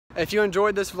If you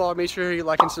enjoyed this vlog, make sure you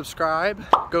like and subscribe.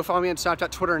 Go follow me on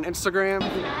Snapchat, Twitter, and Instagram.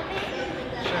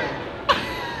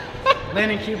 Sure.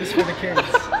 Landing cube is for the kids.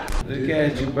 Look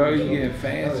at you, bro. You getting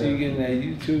fancy. You getting that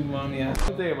YouTube money. I'm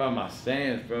thinking about my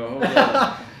stance, bro. Hold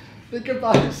on. Think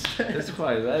about his stance. It's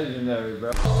quite legendary,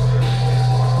 bro.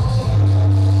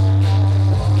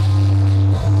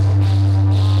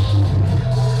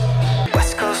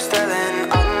 West Coast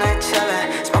sterling, all night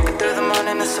chillin', smoking through the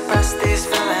morning to suppress these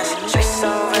feelings. Streets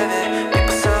so vivid,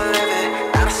 people so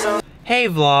livid. I'm so. Hey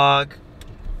vlog,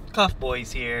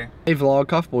 Cufboys here. Hey vlog,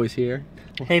 Cufboys here.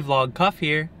 Hey vlog, Cuff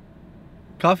here.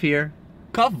 Cuff here.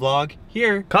 Cuff vlog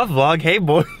here. Cuff vlog, hey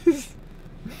boys.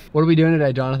 What are we doing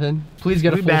today, Jonathan? Please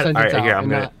get a full sentence All right, out. here, I'm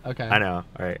gonna. Okay. I know.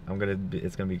 All right,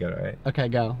 it's gonna be good. All right. Okay,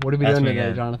 go. What are we Ask doing me today,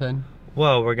 again. Jonathan?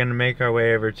 Well, we're gonna make our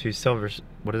way over to Silver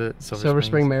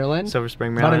Spring, Maryland. Silver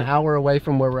Spring, About Maryland. an hour away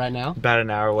from where we're at now. About an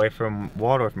hour away from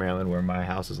Waldorf, Maryland, where my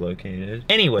house is located.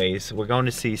 Anyways, we're going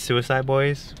to see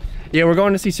Uicideboy. Yeah, we're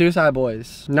going to see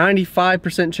Uicideboy.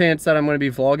 95% chance that I'm going to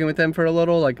be vlogging with them for a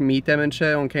little, like meet them and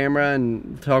shit on camera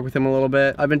and talk with them a little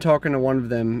bit. I've been talking to one of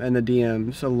them in the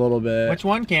DMs a little bit. Which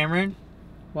one, Cameron?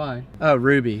 Why? Oh,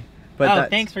 Ruby. But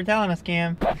thanks for telling us,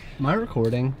 Cam. Am I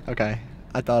recording? Okay.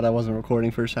 I thought I wasn't recording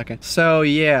for a second. So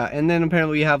yeah, and then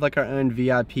apparently we have like our own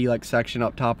VIP like section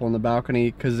up top on the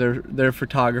balcony because their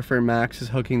photographer Max is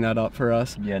hooking that up for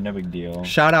us. Yeah, no big deal.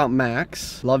 Shout out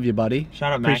Max. Love you, buddy.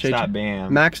 Shout out Appreciate Max.bam.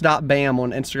 you. Max.bam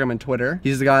on Instagram and Twitter.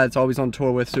 He's the guy that's always on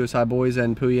tour with Uicideboy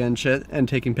and Puya and shit and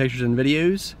taking pictures and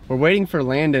videos. We're waiting for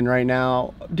Landon right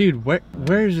now. Dude,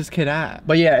 where is this kid at?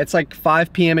 But yeah, it's like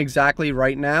 5 p.m. exactly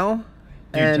right now.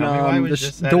 Dude, and tell me why we the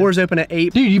just said doors open at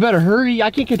 8. Dude, you better hurry.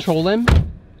 I can't control him.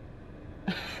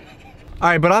 All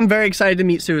right, but I'm very excited to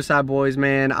meet Uicideboy,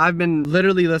 man. I've been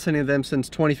literally listening to them since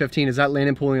 2015. Is that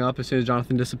Landon pulling up as soon as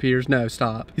Jonathan disappears? No,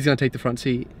 stop. He's gonna take the front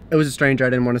seat. It was a stranger. I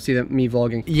didn't want to see me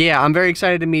vlogging. Yeah, I'm very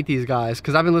excited to meet these guys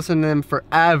because I've been listening to them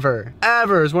forever.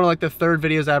 Ever. It's one of like the 3rd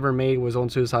videos I ever made was on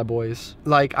Uicideboy.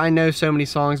 Like, I know so many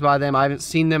songs by them. I haven't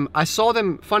seen them. I saw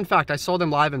them, fun fact, I saw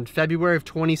them live in February of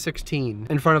 2016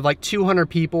 in front of like 200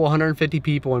 people, 150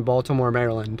 people in Baltimore,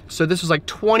 Maryland. So this was like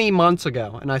 20 months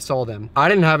ago and I saw them. I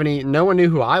didn't have any, no one knew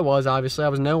who I was, obviously. I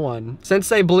was no one. Since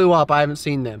they blew up, I haven't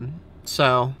seen them.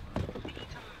 So.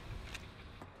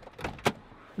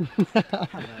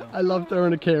 I love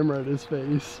throwing a camera at his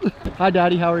face. Hi,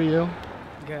 Daddy. How are you?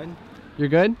 Good. You're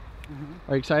good?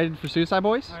 Are you excited for Uicideboy?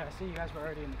 All right, I see you guys were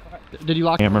already in the car. Did you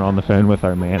lock? Cameron on the phone with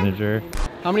our manager.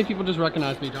 How many people just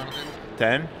recognized me, Jonathan?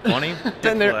 10, 20.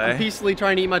 Then they're peacefully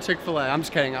trying to eat my Chick-fil-A. I'm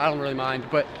just kidding. I don't really mind.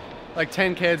 But like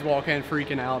 10 kids walk in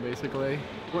freaking out, basically.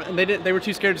 And they were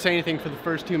too scared to say anything for the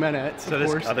first 2 minutes. So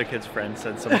this other kid's friend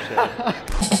said some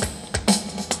shit.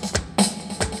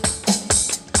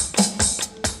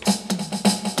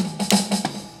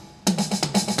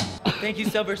 Thank you,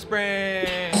 Silver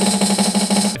Spring.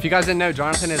 If you guys didn't know,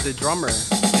 Jonathan is a drummer.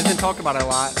 He doesn't talk about it a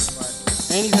lot,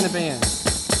 and he's in a band.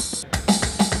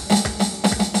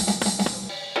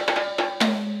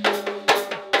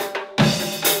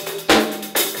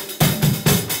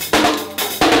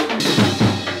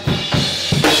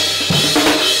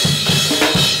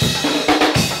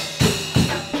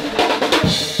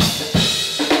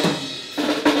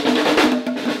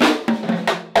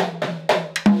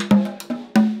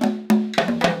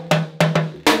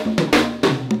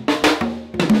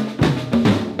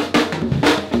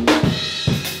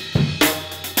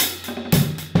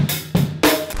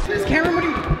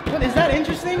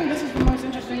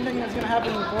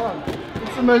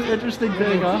 It's the most interesting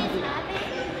thing, huh?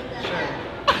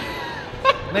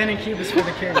 Sure. Landing cube is for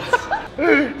the kids.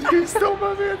 You stole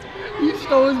my man's. You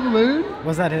stole his balloon?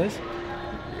 Was that his?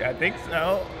 Yeah, I think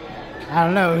so. I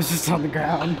don't know. It was just on the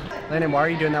ground. Landon, why are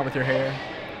you doing that with your hair?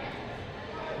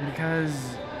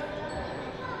 Because.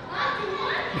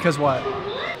 Because what?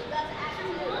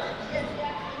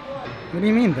 What do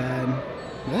you mean bad?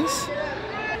 This?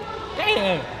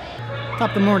 Damn.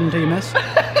 Top the morning till you miss.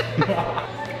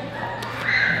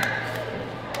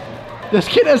 This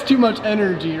kid has too much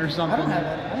energy or something. I don't have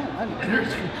that. I don't have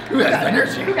energy. Who has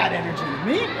energy? Who got energy?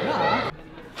 Me? Nah.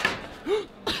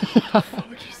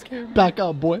 Back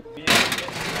up, boy.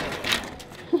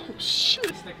 Oh, shit.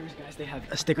 Stickers, guys. They have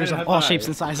stickers of all shapes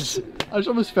and sizes. I just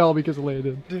almost fell because of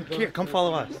Landon. Dude, here, come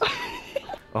follow us.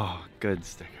 Oh, good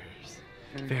stickers.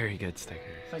 Very good stickers.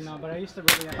 Like, no, but I used to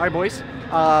really. All right, boys.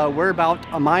 We're about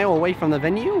a mile away from the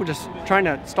venue. We're just trying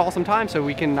to stall some time so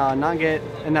we can not get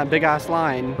in that big ass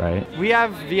line. Right. We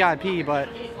have VIP, but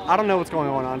I don't know what's going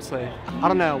on, honestly. I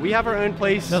don't know. We have our own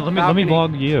place. No, let me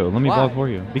vlog you. Let me Why? vlog for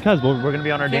you. Because we're gonna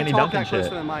be on our Can't Danny talk Duncan that close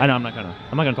shit. to the mic. I know I'm not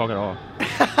gonna talk at all.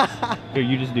 Here,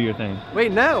 you just do your thing.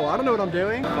 Wait, no, I don't know what I'm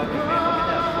doing.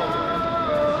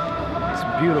 It's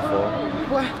beautiful.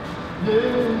 What?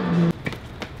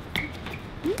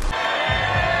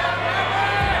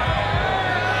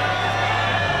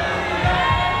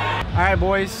 All right,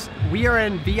 boys, we are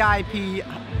in VIP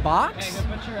box. Hey,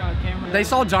 go put your camera. They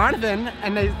saw Jonathan,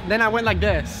 and then I went like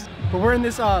this. But we're in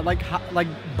this like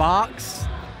box,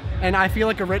 and I feel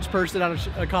like a rich person at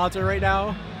a concert right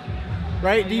now.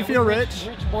 Right? Do you feel rich?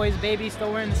 Rich boys, baby,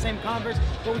 still wearing the same Converse,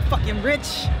 but we fucking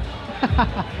rich.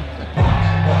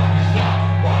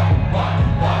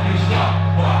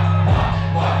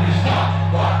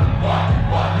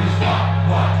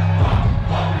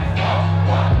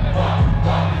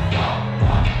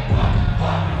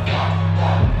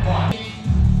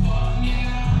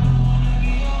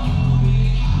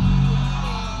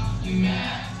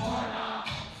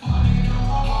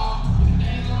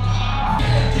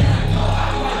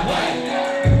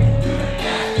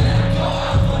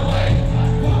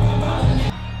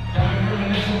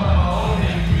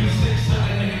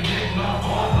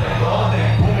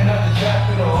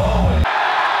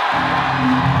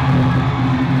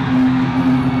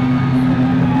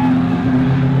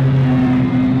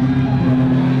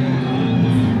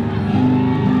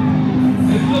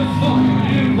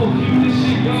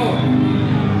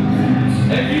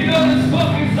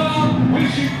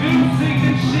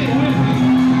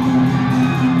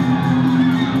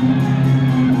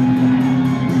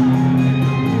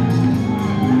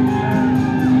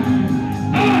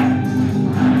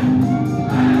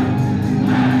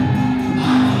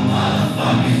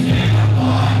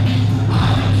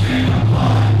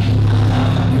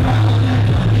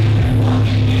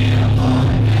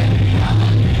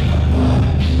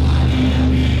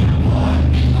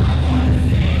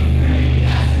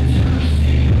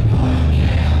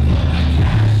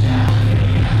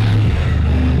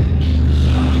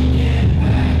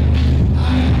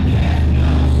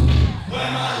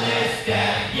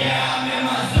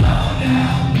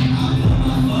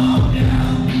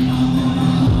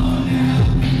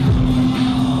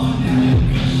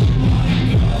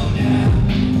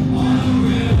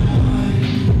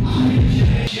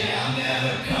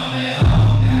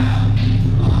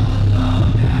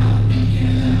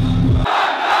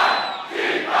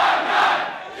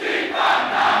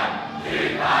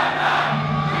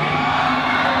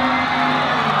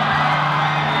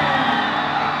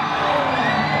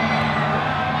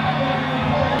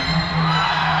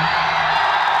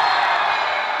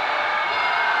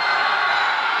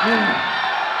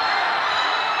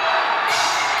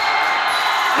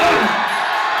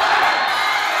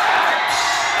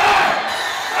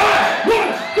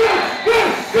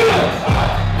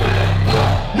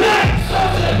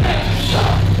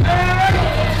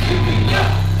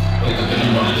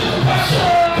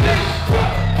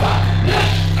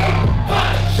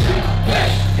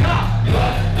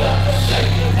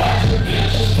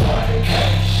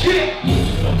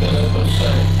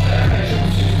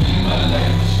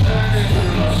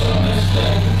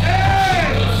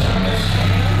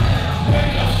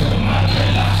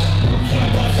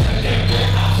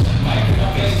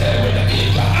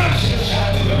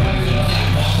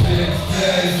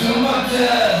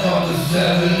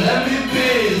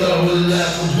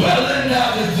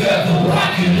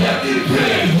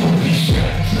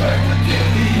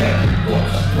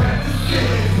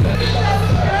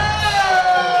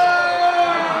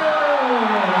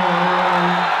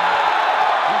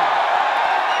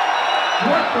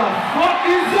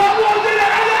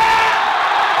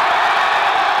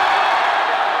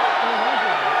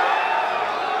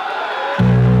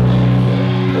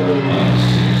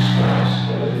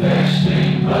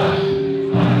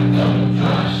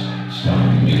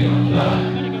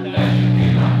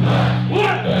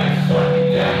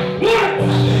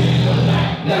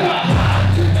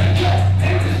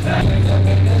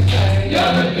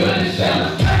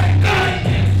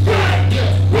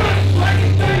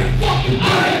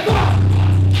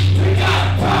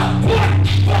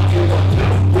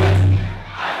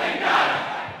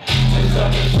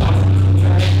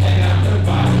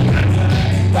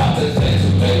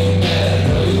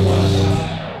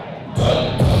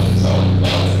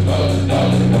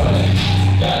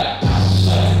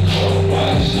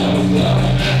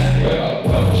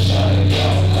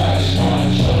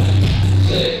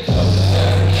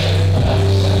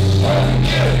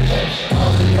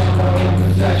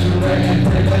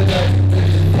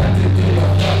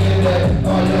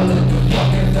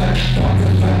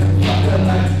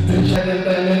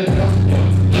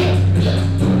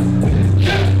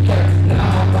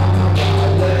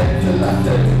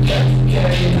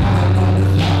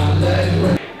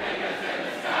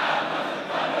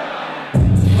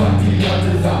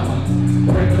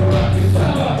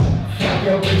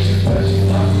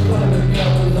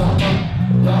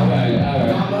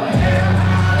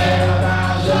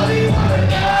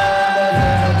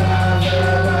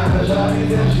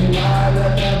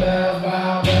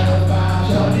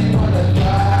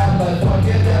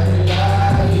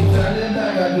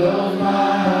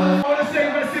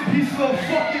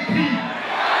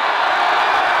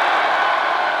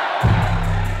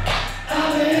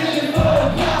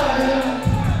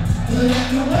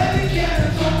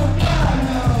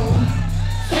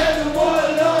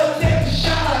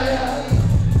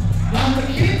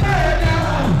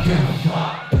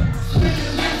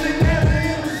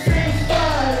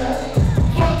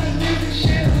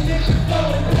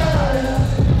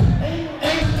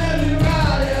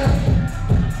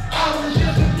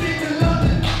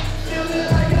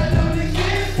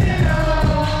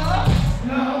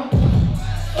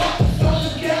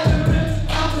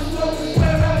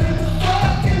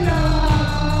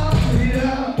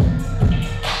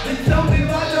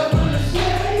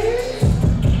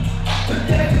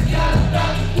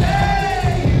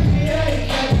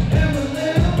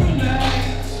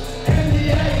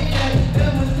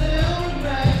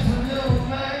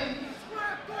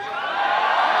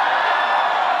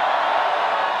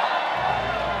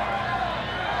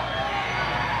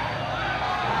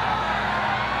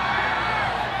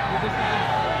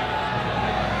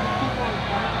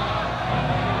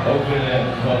 Open that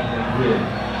fucking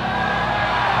bitch.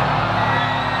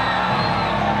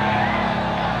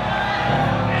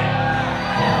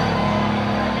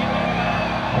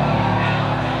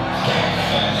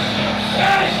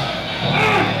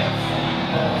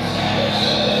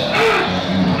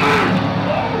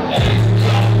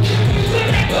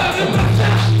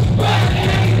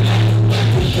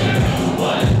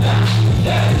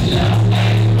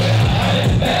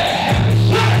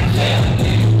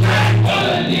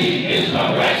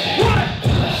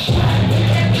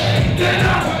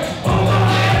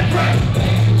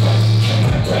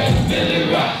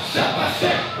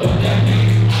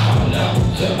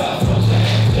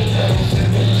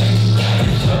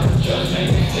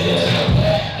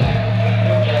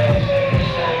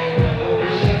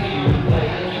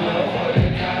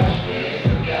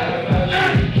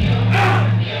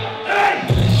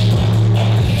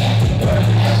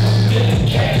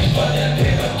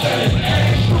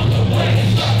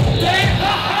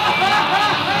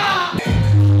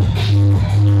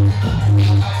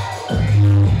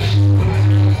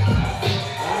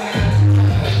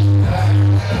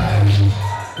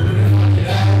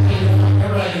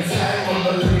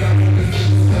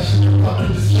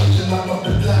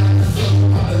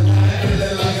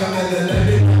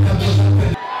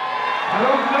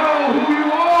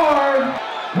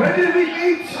 When did we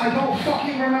meet? I don't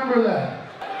fucking remember that.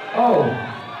 Oh,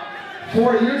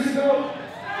 4 years ago?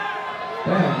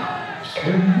 Damn, what have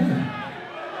you been?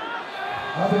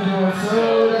 I've been doing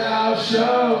sold out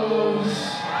shows.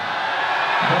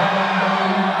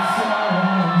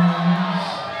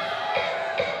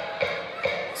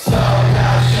 Sold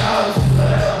out shows.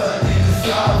 Whatever needs a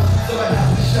soul. So I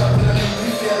have to show that I be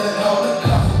feeling all the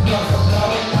cup.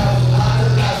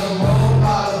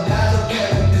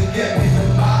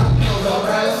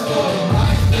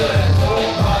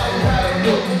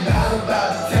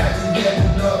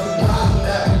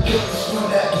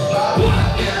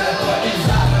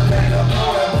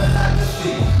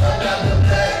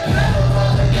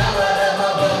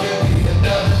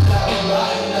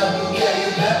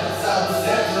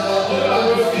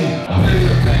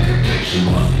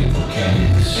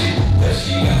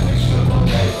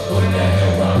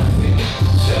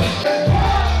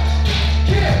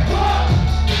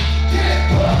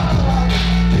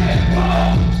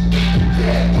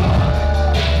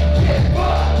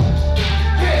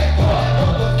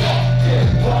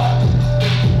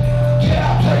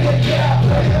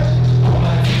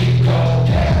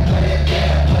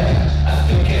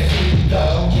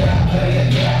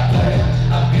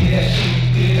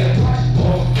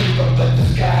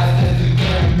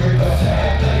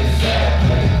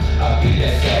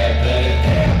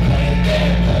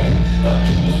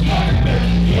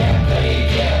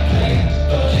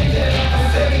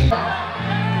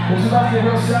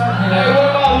 Hey, what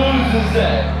about losers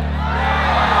at?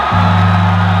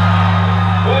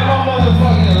 Where my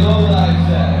motherfucking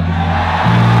lowlights at?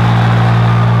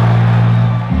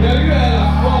 Yo, you had a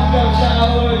fucked up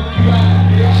childhood. You got the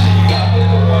bitch shit, you got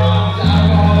liquor runs,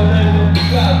 alcoholism, you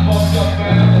got a fucked up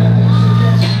family.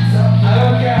 I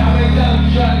don't care how many times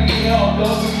you try to get help,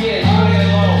 don't forget, you ain't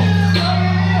alone.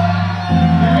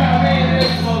 You got me in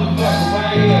this motherfucker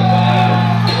right here, man.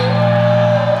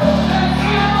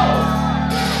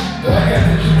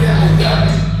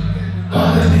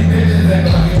 All of these bitches that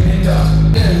fucking me up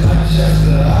in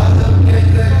Manchester, I don't get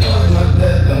that cause my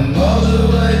death. I'm all the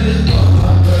way just on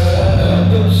my breath.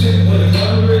 Little shit with a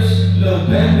gun wrist, little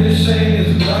bandit chain is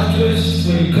a plot twist.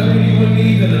 When you come you with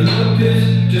me, got a little piss.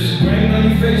 Just a grin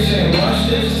on your face saying watch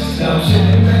this. Now I'm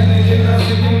sitting back thinking I'm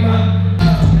sitting my.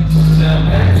 Now I'm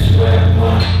back to square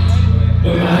one,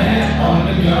 with my hand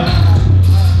on the gun.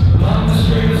 Mama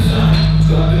scream the sun,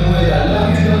 don't do it, I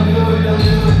love you, don't do it, don't do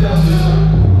it, don't do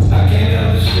it. I can't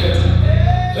understand.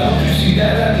 Don't you see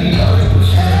that I need all your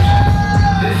prescription?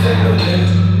 This ain't no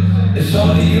living. It's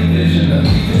only a vision. A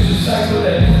vicious cycle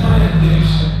that is my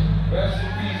addiction. Rest in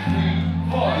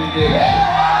peace, fuck addiction.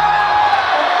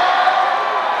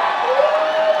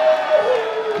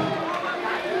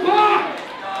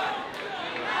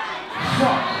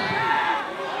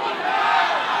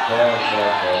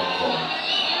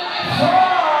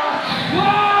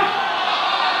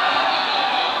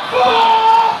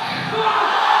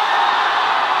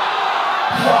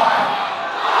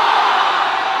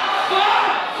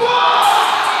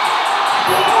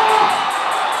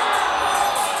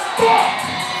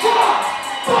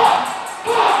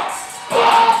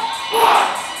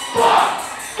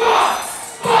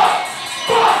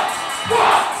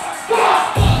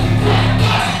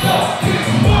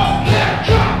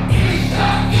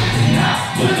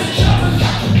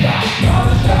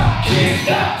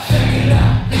 Stop.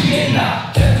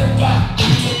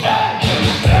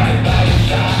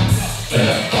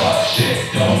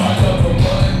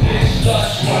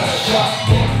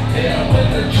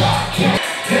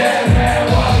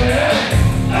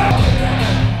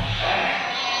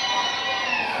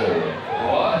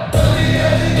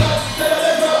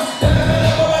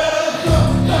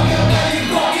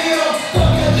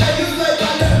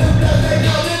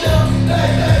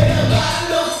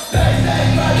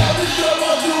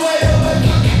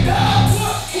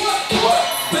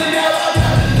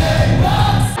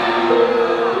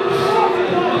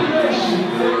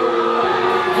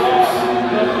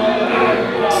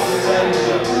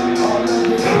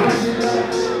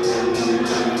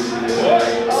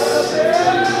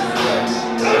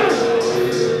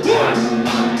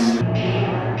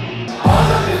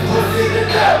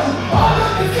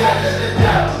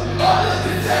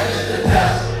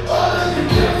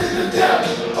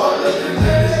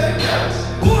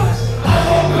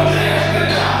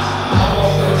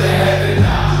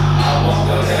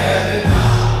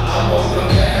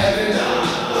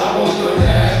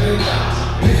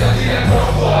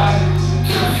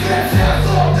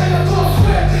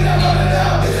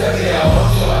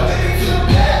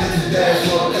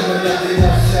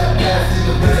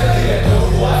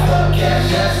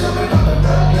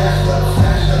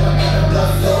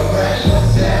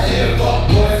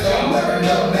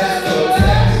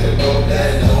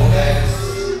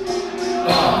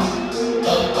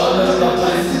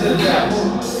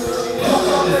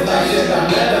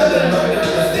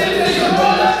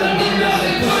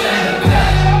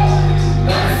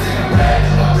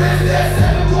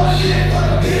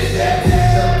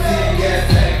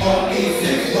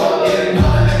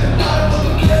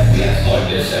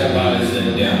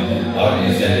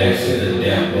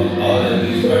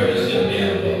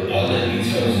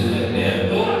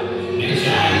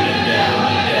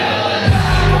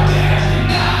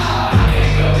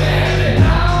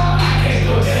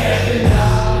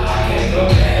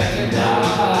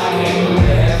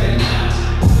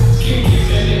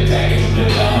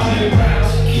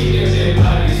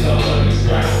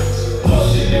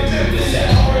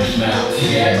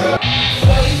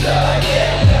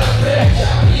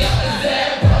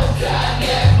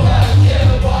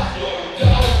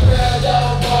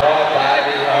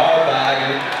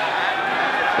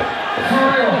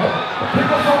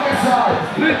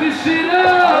 Pick this shit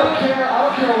up! I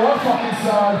don't care what fucking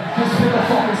side, just pick a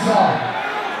fucking side.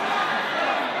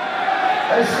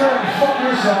 Hey, Scrim, fuck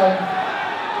your side.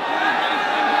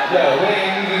 Yo, we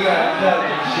ain't even got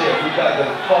nothing shit. We got to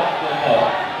fuck them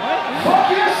up. Fuck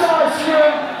your side,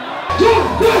 Scrim!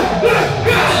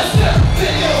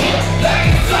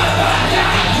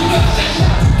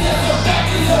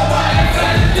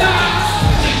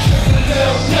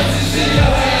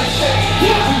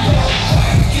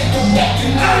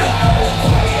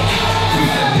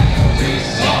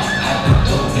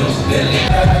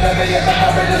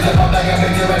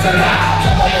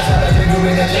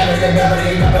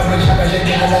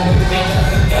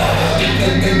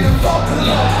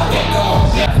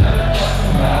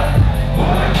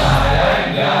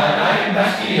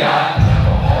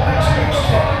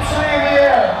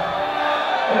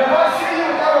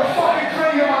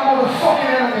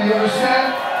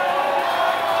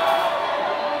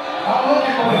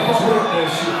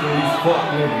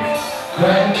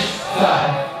 Grand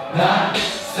slide, not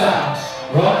stop,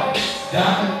 rock,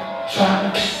 down,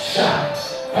 trying to shine,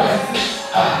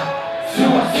 prices high,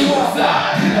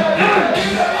 suicide.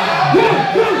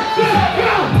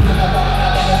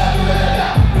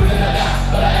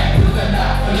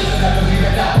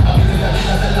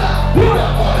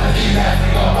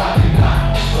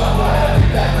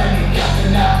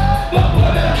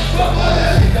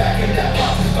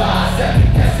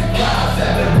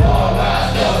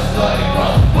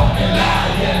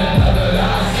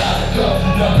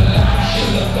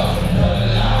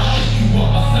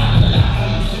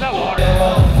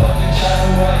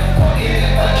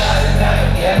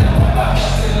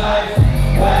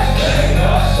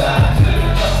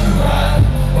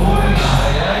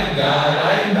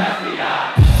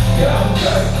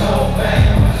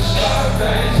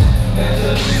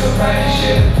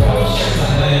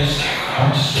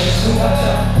 I'm just wasting my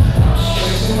time, I'm just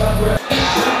wasting my breath.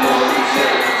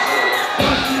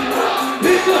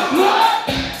 Hit the blood!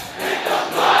 Hit the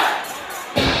blood!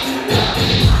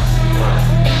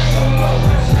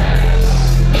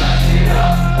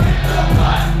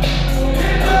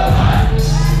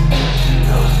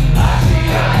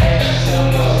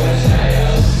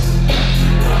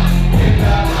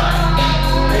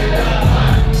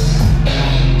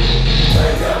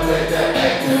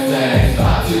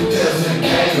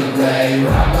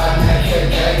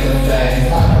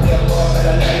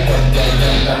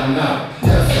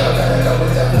 Just so gotta go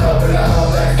with the flow, but I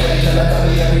hold backstage and let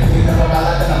the every queen of my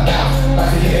life.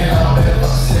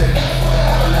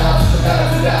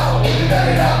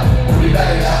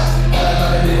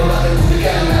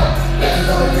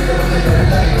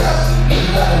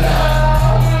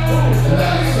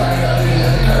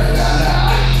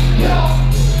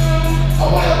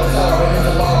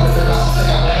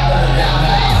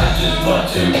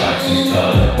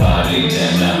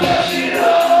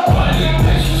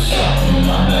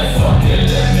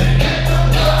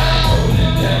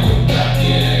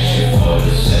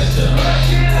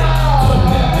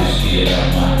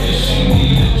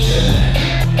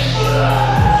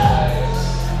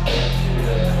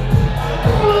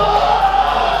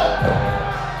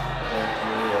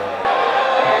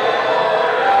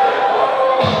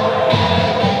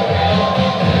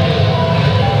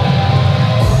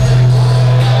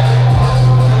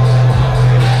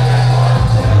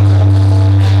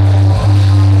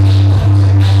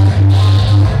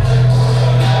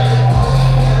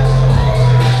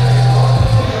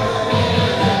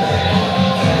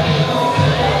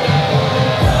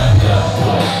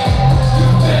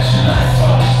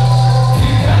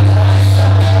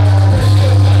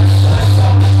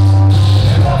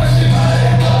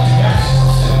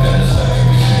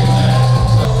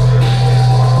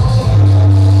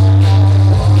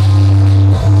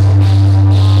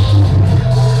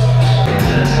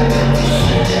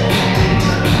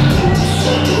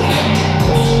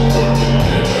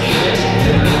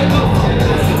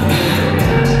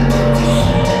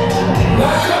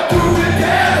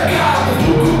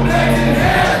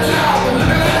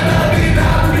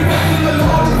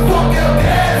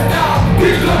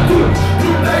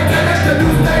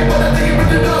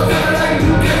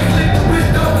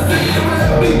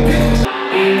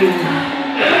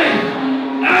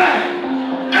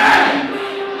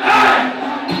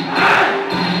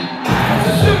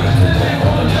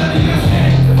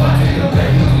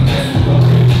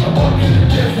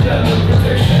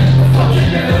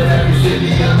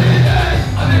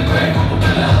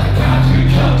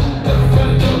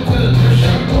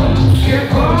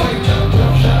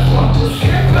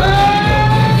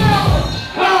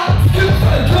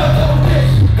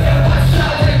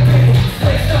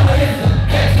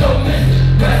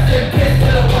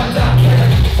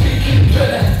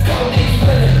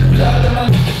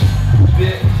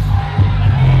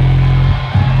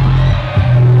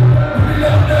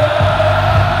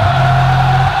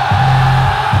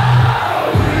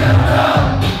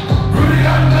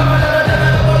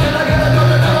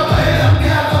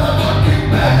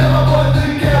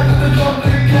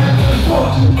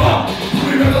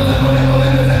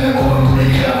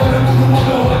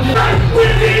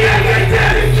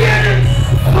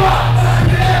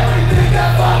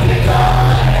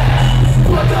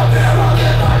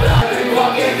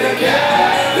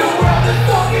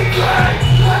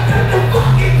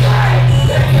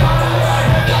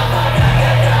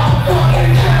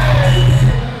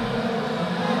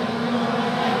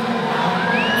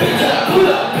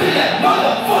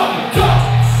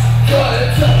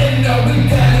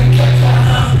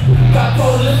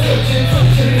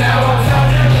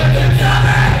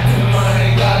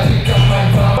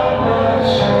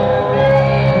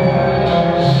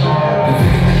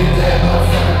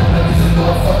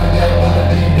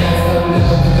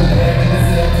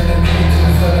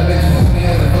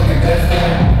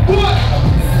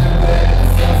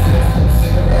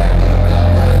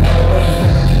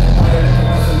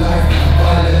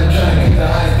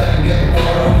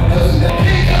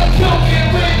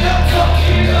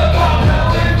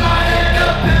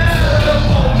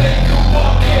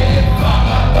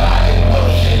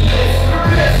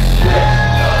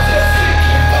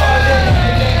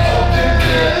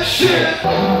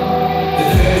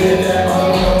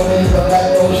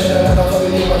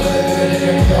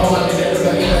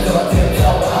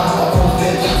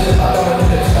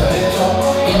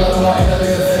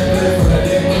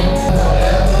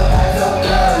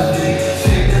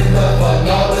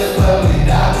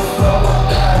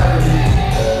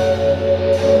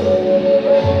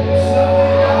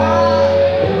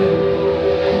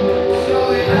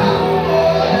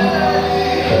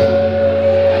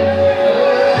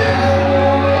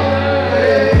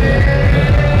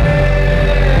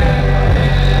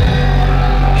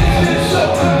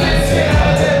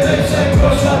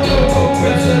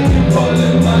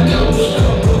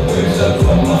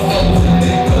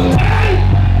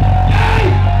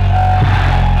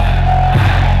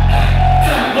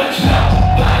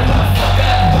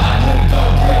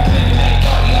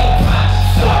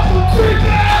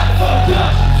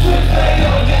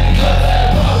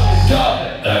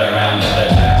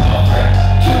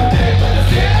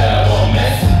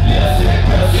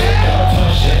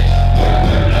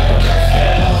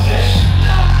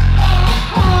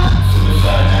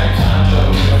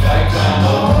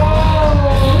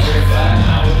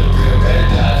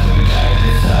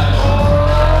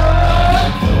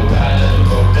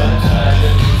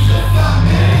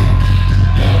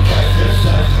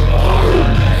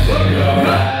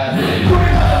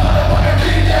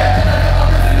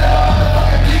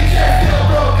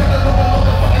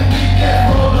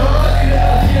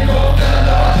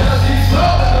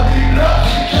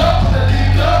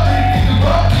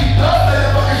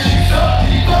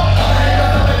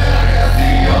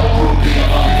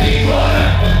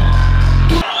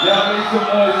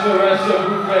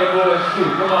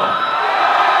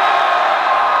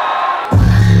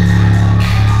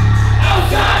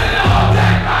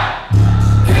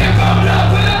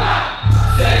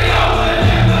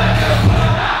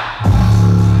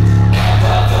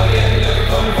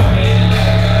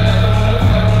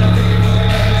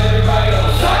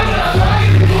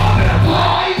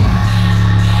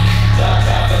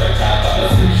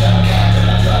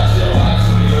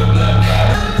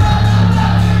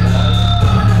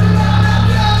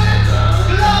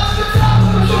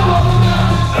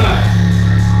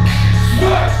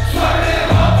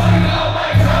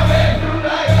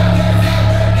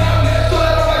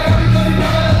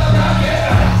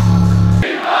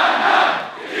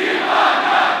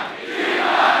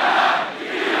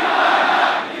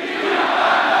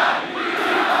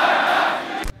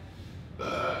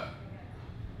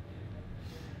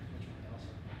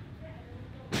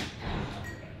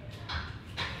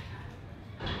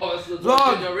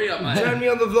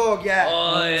 the vlog, yeah.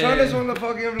 Oi. Turn this on the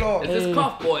fucking vlog. Is this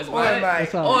Cufboys, Oi, mate?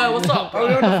 mate. Oi, what's up? Are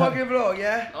we on the fucking vlog,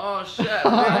 yeah? Oh shit,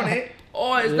 We're man. on it.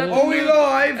 Oi, is that the Are we new,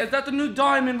 live? Is that the new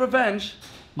Diamond Revenge?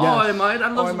 Yes. Oi, mate,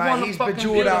 that looks Oi, mate, one he's fucking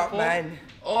bejeweled beautiful. out, man.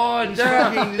 Oh fucking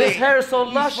damn, this lit. hair is so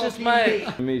He's luscious, fucking mate.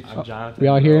 Nice to meet you. I'm Jonathan. We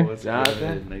out here? What's Jonathan?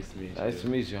 good? Nice to meet you. Nice to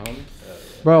meet you, homie.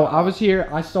 Bro, I was here.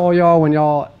 I saw y'all when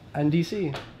y'all in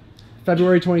DC.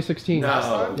 February 2016.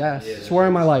 No. Yes. Swear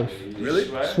on my life. Really?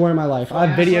 Swear on my life. I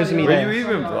have videos of me Were you there.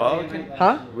 even vlogging?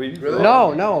 Huh? Were you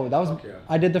vlogging? No. That was.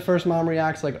 I did the first Mom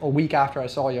Reacts like a week after I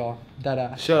saw y'all.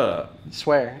 Deadass. Shut up.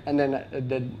 Swear. And then it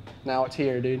did. Now it's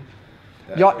here, dude.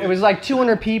 Y'all, it was like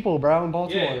 200 people, bro, in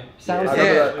Baltimore. Sounds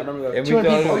I remember that. And we 200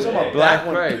 thought people. it was about Black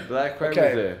that Craig. Black Craig was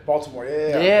Okay, there. Baltimore,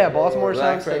 yeah. Yeah, Baltimore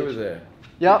Black Soundstage. Craig was there.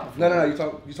 Yep. No, you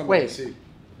talking Wait. about DC.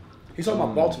 He's talking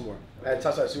about Baltimore at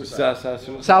Southside Suicide. Southside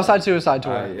Suicide. Southside Suicide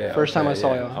Tour. Alright, yeah, First time I okay,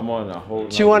 saw yeah. y'all. I'm on a whole.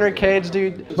 200 kids,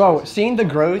 dude. Bro, seeing the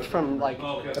growth from like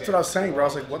That's what I was saying, bro. I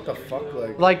was like, what the fuck,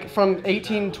 like from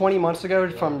 18, 20 months ago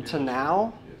from to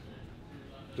now.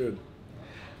 dude.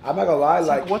 I'm not gonna lie, It's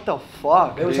like what the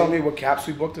fuck? they were dude? telling me what caps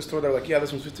we booked the store. They were like, yeah,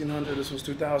 this one's 1,500, this one's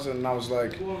 2,000, and I was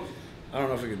like, I don't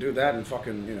know if we could do that in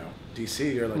fucking,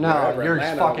 DC or like No, wherever, you're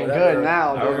Atlanta, fucking whatever. good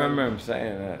now, I dude. remember him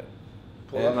saying that.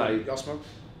 Pull And up, like, y'all smoke?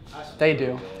 They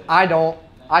do. I don't.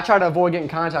 I try to avoid getting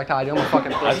contact high. I'm a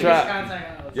fucking I pussy.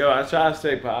 try to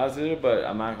stay positive, but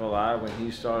I'm not gonna lie. When he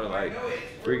started like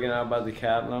freaking out about the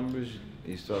cap numbers,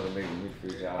 he started making me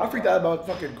freak out. I freaked out about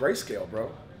fucking Grayscale,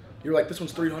 bro. You were like, this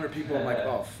one's 300 people. I'm like,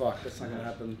 oh fuck, that's not gonna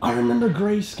happen. I remember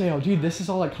Grayscale, dude. This is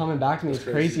all like coming back to me. It's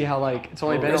crazy how like it's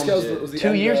only been Grayscale almost was the 2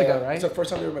 end, years ago, right? It's the first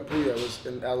time we ever met Puya. It was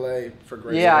in LA for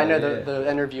Grayscale. Yeah, I know the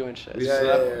interview and shit. We Yeah,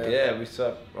 slept, yeah. we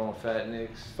slept on Fat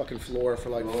Nick's. Fucking floor for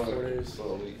like 4 days.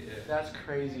 That's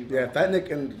crazy, bro. Yeah, Fat Nick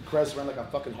and Krez ran like a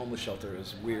fucking homeless shelter. It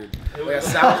was weird. Like a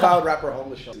SoundCloud rapper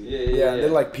homeless shelter. Yeah. And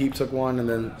then like Peep took one, and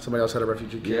then somebody else had a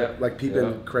refugee camp. Yeah. Like Peep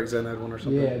and Craig Zen had one or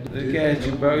something. Yeah, dude. Look at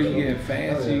you, bro. You getting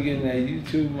fancy. You getting that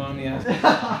YouTube money. I'm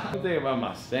thinking about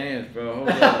my stance, bro. Hold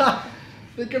on.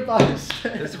 Think about it. This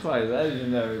is quite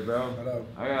legendary, bro.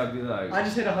 I gotta be like. I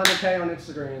just hit 100K on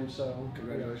Instagram, so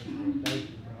Congratulations. thank you,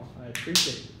 bro. I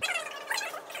appreciate it.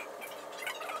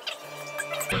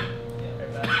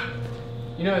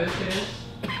 You know who this kid is?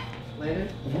 Landon?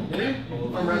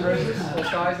 From Red Roses? Those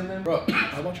guys in them? Bro,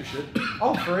 I want your shit.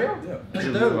 Oh, for real? Yeah. That's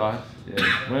Dude, dope.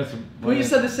 yeah. Well, you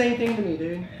said the same thing to me,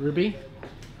 dude. Ruby,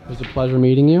 it was a pleasure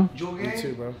meeting you. Me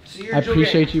too, bro. I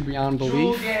appreciate you beyond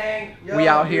belief. We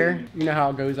out here. You know how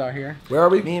it goes out here. Where are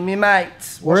we? Me and me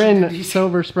mates. We're in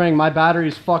Silver Spring. My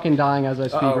battery's fucking dying as I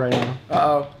speak right now.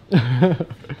 Uh-oh.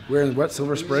 We're in what,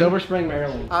 Silver Spring? Silver Spring,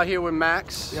 Maryland. Out here with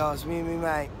Max. Yo, it's me and me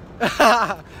mate.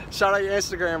 Shout out your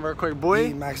Instagram real quick, boy.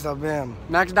 He maxed up him.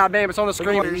 Max.bam, it's on the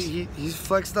screen. He's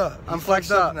flexed up. I'm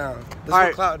flexed up. now. That's All right.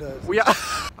 what Clout does.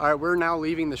 All right, we're now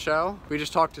leaving the show. We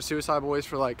just talked to Uicideboys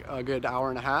for like a good hour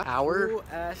and a half. Cool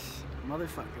ass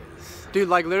motherfuckers. Dude,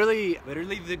 like literally.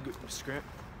 Literally the script.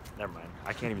 Never mind.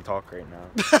 I can't even talk right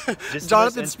now. Just the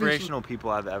most inspirational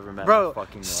people I've ever met. Bro, in my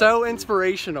fucking so life, dude.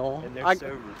 inspirational. And they're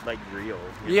so like real.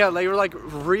 Yeah, they were like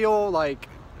real, like,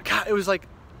 God, it was like,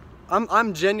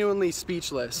 I'm genuinely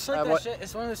speechless. It's like that shit.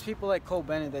 It's one of those people like Cole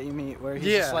Bennett that you meet where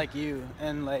he's just like you,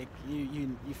 and like you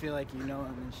feel like you know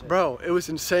him and shit. Bro, it was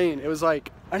insane. It was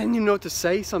like, I didn't even know what to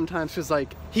say sometimes, because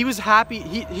like, he was happy.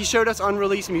 He showed us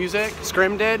unreleased music,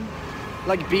 Scrim did,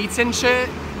 like beats and shit.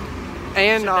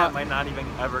 And shit that might not even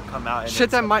ever come out. And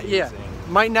shit that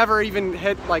might never even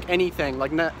hit like anything,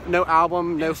 like no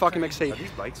album, no fucking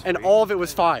mixtape. And all of it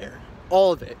was fire.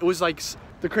 All of it. It was like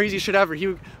the craziest shit ever. We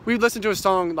would listen to a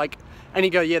song like, and he'd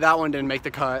go, yeah, that one didn't make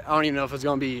the cut. I don't even know if it's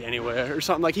gonna be anywhere or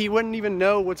something. Like he wouldn't even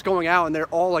know what's going out, and they're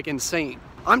all like insane.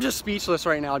 I'm just speechless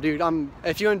right now, dude.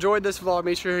 If you enjoyed this vlog,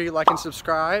 make sure you like and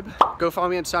subscribe. Go follow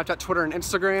me on Snapchat, Twitter, and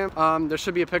Instagram. There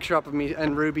should be a picture up of me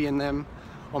and Ruby and them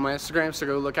on my Instagram, so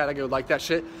go look at it, go like that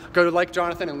shit. Go to like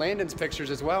Jonathan and Landon's pictures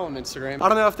as well on Instagram. I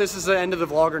don't know if this is the end of the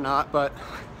vlog or not, but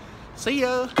see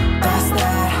ya. That's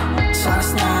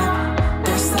that.